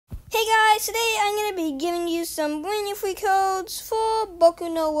Hey guys, today I'm going to be giving you some brand new free codes for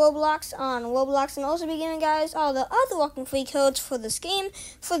Boku no Roblox on Roblox, and also be giving guys all the other walking free codes for this game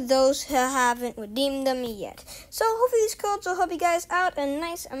for those who haven't redeemed them yet. So hopefully these codes will help you guys out a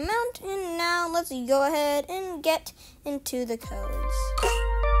nice amount, and now let's go ahead and get into the codes.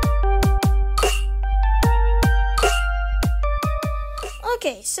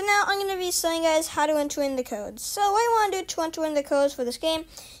 Okay, so now I'm going to be showing you guys how to enter in the codes. So what you want to do to enter in the codes for this game,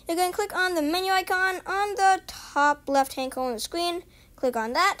 you're going to click on the menu icon on the top left-hand corner of the screen. Click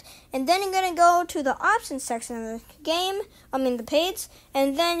on that, and then you're going to go to the options section of the page,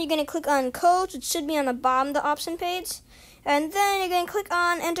 and then you're going to click on codes, which should be on the bottom of the option page. And then you're going to click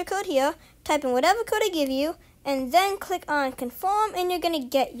on enter code here, type in whatever code I give you, and then click on confirm, and you're going to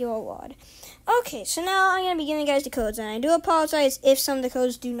get your reward. Okay, so now I'm going to be giving you guys the codes, and I do apologize if some of the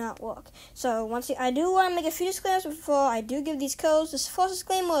codes do not work. So I do want to make a few disclaimers before I do give these codes. This first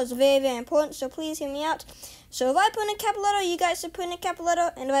disclaimer is very, very important, so please hear me out. So if I put in a capital letter, you guys should put in a capital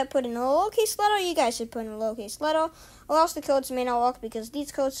letter, and if I put in a lowercase letter, you guys should put in a lowercase letter, or else the codes may not work because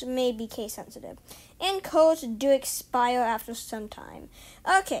these codes may be case sensitive. And codes do expire after some time.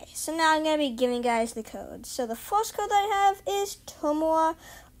 Okay, so now I'm going to be giving you guys the codes. So the first code I have is Tomura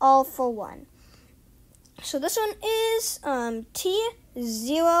All for One. So this one is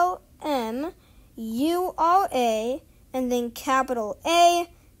T0MURA, and then capital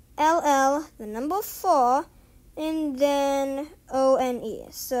ALL, the number 4, and then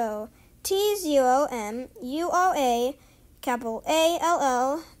ONE. So T0MURA, capital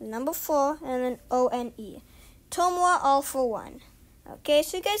ALL, the number 4, and then ONE. Tomura All for One. Okay,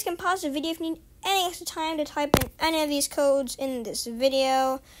 so you guys can pause the video if you need any extra time to type in any of these codes in this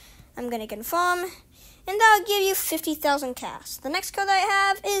video. I'm going to confirm, and that'll give you 50,000 cash. The next code I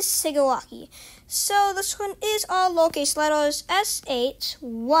have is Shigaraki. So this one is all lowercase letters,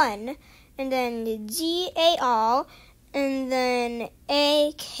 SH1, and then GAR, and then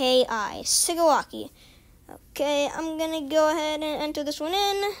AKI, Shigaraki. Okay, I'm going to go ahead and enter this one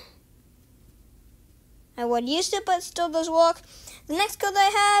in. I would use it, but it still does work. The next code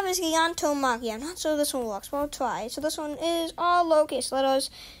I have is Gigantomaki. I'm not sure this one works, but I'll try. So this one is all lowercase letters,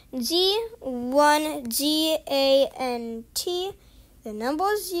 G1GANT, the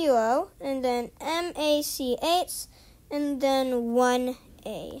number 0, and then MACH, and then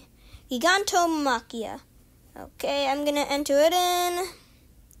 1A. Gigantomachia. Okay, I'm going to enter it in.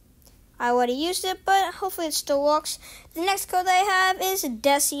 I already used it, but hopefully it still works. The next code I have is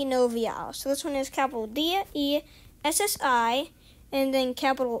Desi no VR. So this one is capital DESSI, and then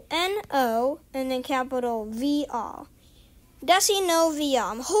capital NO, and then capital VR. Desi no VR.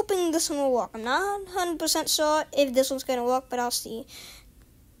 I'm hoping this one will work. I'm not 100% sure if this one's going to work, but I'll see.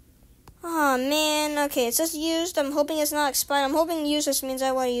 Oh, man. Okay, it says used. I'm hoping it's not expired. I'm hoping used just means I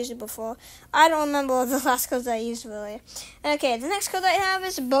already used it before. I don't remember the last codes I used, really. Okay, the next code I have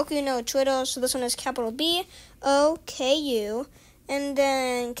is Boku no Twitter. So this one is capital BOKU, and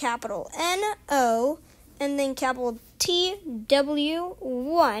then capital NO, and then capital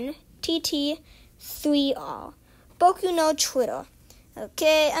TW1TT3R. Boku no Twitter.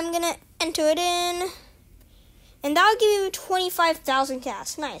 Okay, I'm going to enter it in, and that'll give you 25,000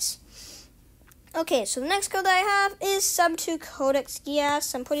 cash. Nice. Okay, so the next code I have is Sub2 Codex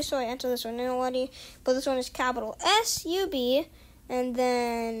Gas. I'm pretty sure I entered this one in already, but this one is capital SUB, and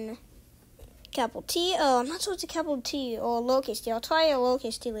then capital T. Oh, I'm not sure it's a capital T or a lowercase t. I'll try a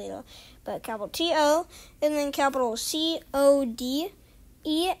lowercase t later, but capital TO, and then capital CODEX,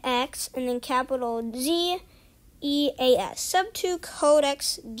 and then capital ZEAS. Sub2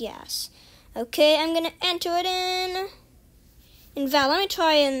 Codex Gas. Okay, I'm going to enter it in. Invalid. Let me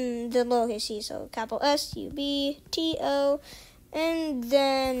try in the lowercase c. So capital SUBTO, and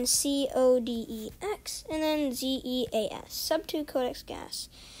then CODEX, and then ZEAS. Sub2 Codex Gas.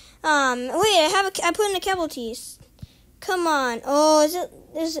 Wait, I put in a capital T. Come on. Oh, is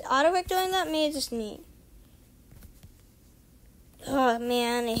it autocorrect doing that? Maybe it's just me. Oh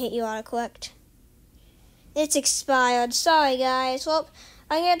man, I hate you, autocorrect. It's expired. Sorry guys. Well,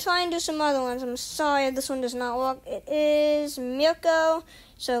 I'm going to try and do some other ones. I'm sorry if this one does not work. It is Mirko.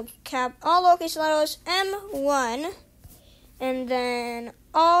 So all lowercase letters M1, and then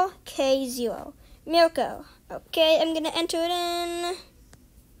all K0. Mirko. Okay, I'm going to enter it in.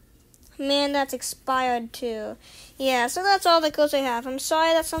 Man, that's expired too. Yeah, so that's all the codes I have. I'm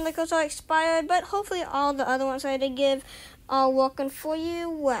sorry that some of the codes are expired, but hopefully all the other ones I did give are working for you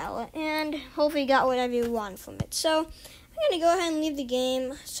well, and hopefully you got whatever you want from it. So I'm going to go ahead and leave the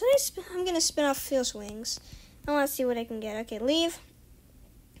game. So I'm going to spin off Fierce Wings. I want to see what I can get. Okay, leave.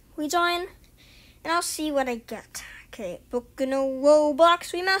 Rejoin. And I'll see what I get. Okay. Okay, Boku no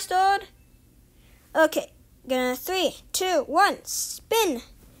ROBLOX Remastered. Okay, gonna 3, 2, 1, spin.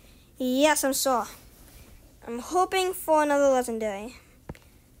 Yes, I'm hoping for another legendary.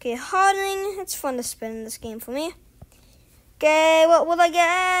 Okay, hardening. It's fun to spin in this game for me. Okay, what will I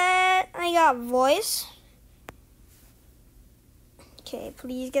get? I got voice. Okay,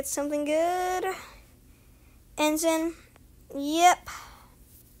 please get something good. Ensign. Yep.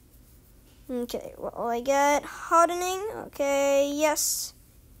 Okay, what will I get? Hardening. Okay, yes.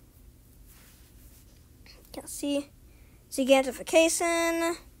 Can't see.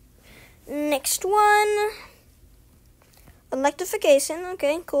 Gigantification. Next one. Electrification.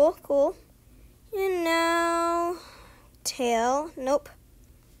 Okay, cool. And now, tail. Nope.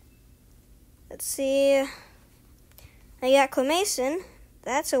 Let's see. I got Clamation.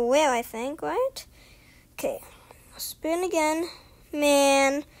 That's a whale, I think, right? Okay. Spin again.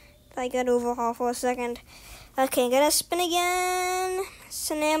 Man, I got overhaul for a second. Okay, gonna spin again.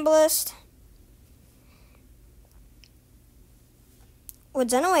 Somnambulist.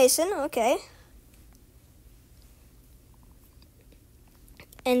 Regeneration. Okay.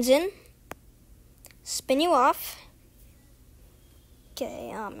 Engine. Spin you off.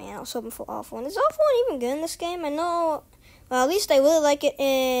 Okay, oh man, I was hoping for awful one. Is awful one even good in this game? I know, well, at least I really like it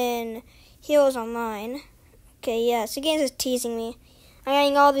in Heroes Online. Okay, yeah, so the game is teasing me. I'm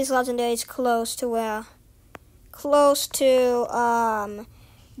getting all these legendaries close to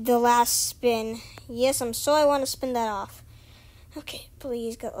the last spin. Yes, I'm sorry, I want to spin that off. Okay,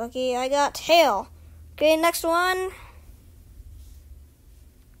 please get lucky. I got tail. Okay, next one.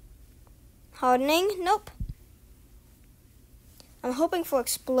 Hardening? Nope. I'm hoping for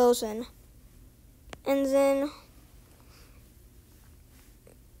explosion. And then,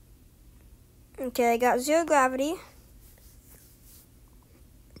 okay, I got zero gravity.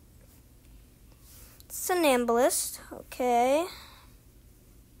 Somnambulist. Okay.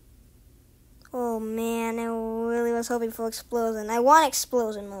 Oh man, I really was hoping for explosion. I want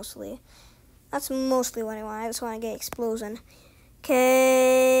explosion mostly. That's mostly what I want. I just want to get explosion.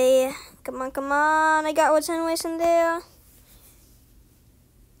 Okay. Come on. I got what's anyways in there.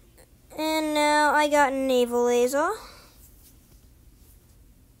 And now I got naval laser.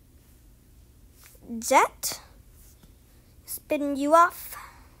 Jet. Spin you off.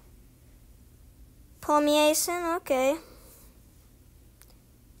 Permeation. Okay.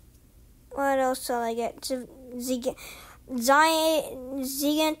 What else shall I get?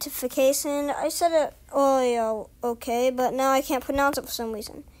 Gigantification. I said it earlier, okay, but now I can't pronounce it for some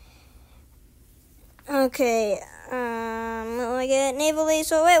reason. Okay, what do I get? Naval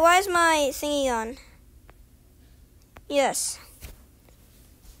laser. Wait, why is my thingy on? Yes.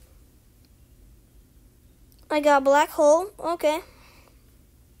 I got black hole. Okay.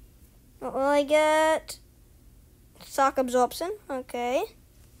 What will I get? Shock absorption. Okay.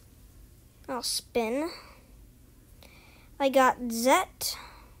 I'll spin. I got Zet.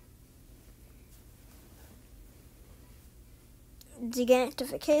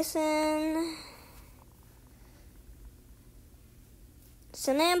 Gigantification.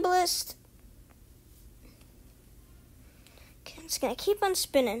 Somnambulist. Okay, I'm just gonna keep on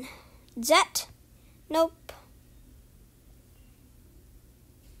spinning. Zet. Nope.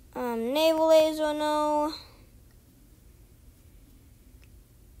 Naval laser, no.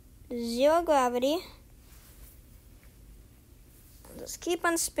 Zero gravity. Just keep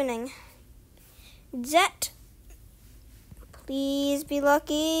on spinning. Jet. Please be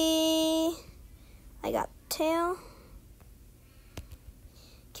lucky. I got tail.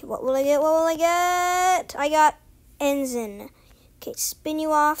 Okay, what will I get? I got engine. Okay, spin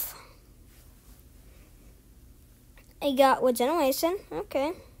you off. I got regeneration.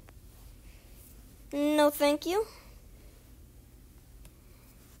 Okay. No, thank you.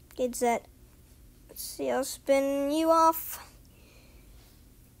 It's that. Let's see, I'll spin you off.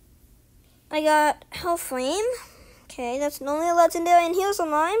 I got Hellflame. Okay, that's only a legendary in Heroes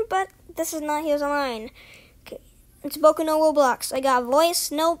Online, but this is not Heroes Online. Okay, it's Boku no ROBLOX. I got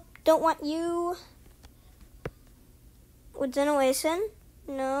voice. Nope, don't want you. Regeneration.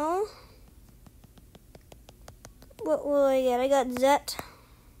 No. What will I get? I got Zet.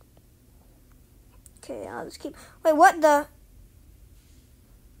 Okay, I'll just keep. Wait, what the?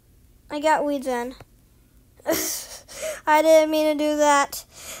 I got Regen. I didn't mean to do that.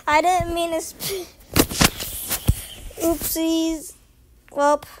 I didn't mean to. Oopsies.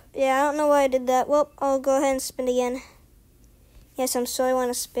 Well, yeah, I don't know why I did that. Well, I'll go ahead and spin again. Yes, I'm sorry I want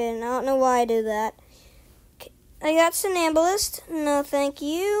to spin. I don't know why I did that. Okay. I got Somnambulist. No, thank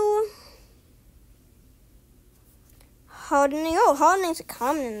you. Hardening. Oh, hardening's a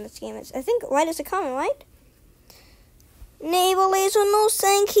common in this game. I think white is a common, right? Naval laser, no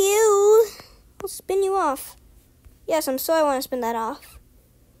thank you. I'll spin you off. Yes, I'm sorry I want to spin that off.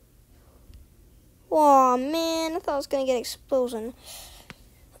 Aw, man, I thought I was going to get explosion.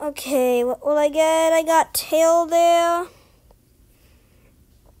 Okay, what will I get? I got tail there.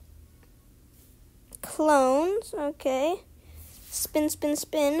 Clones, okay. Spin, spin,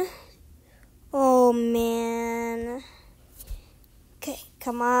 spin. Oh, man. Okay,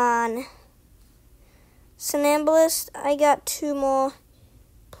 come on. Somnambulist, I got 2 more.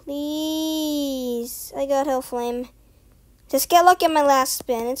 Please. I got Hellflame. Just get lucky on my last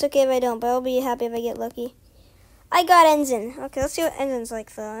spin. It's okay if I don't, but I'll be happy if I get lucky. I got Ensign. Okay, let's see what Ensign's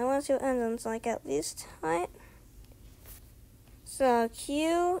like, though. I want to see what Ensign's like, at least. Alright. So,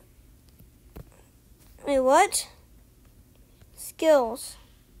 Q. Wait, what? Skills.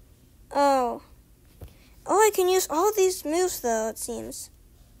 Oh. Oh, I can use all these moves, though, it seems.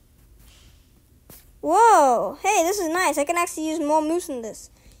 Whoa. Hey, this is nice. I can actually use more moves than this.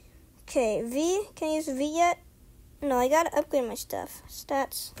 Okay, V. Can I use V yet? No, I gotta upgrade my stuff.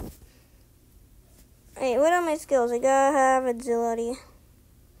 Stats. Wait, what are my skills? I gotta have agility.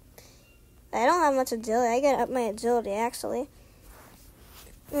 I don't have much agility. I gotta up my agility, actually.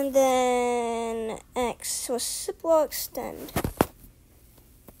 And then X. Reciprocal extend.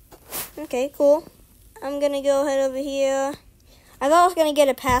 Okay, cool. I'm gonna go ahead over here. I thought I was gonna get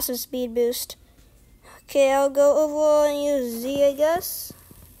a passive speed boost. Okay, I'll go over and use Z, I guess.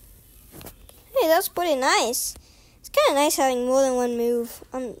 Hey, that's pretty nice. It's kind of nice having more than one move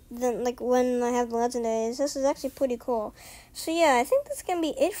than like when I have the legendaries. This is actually pretty cool. So yeah, I think that's gonna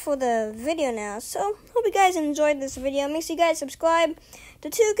be it for the video now. So hope you guys enjoyed this video. Make sure you guys subscribe to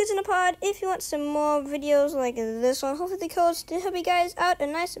 2 Kids in a Pod if you want some more videos like this one. Hopefully the codes did help you guys out a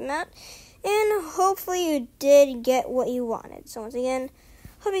nice amount, and hopefully you did get what you wanted. So once again,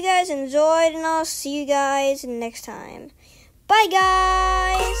 hope you guys enjoyed, and I'll see you guys next time. Bye,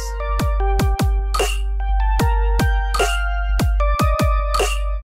 guys!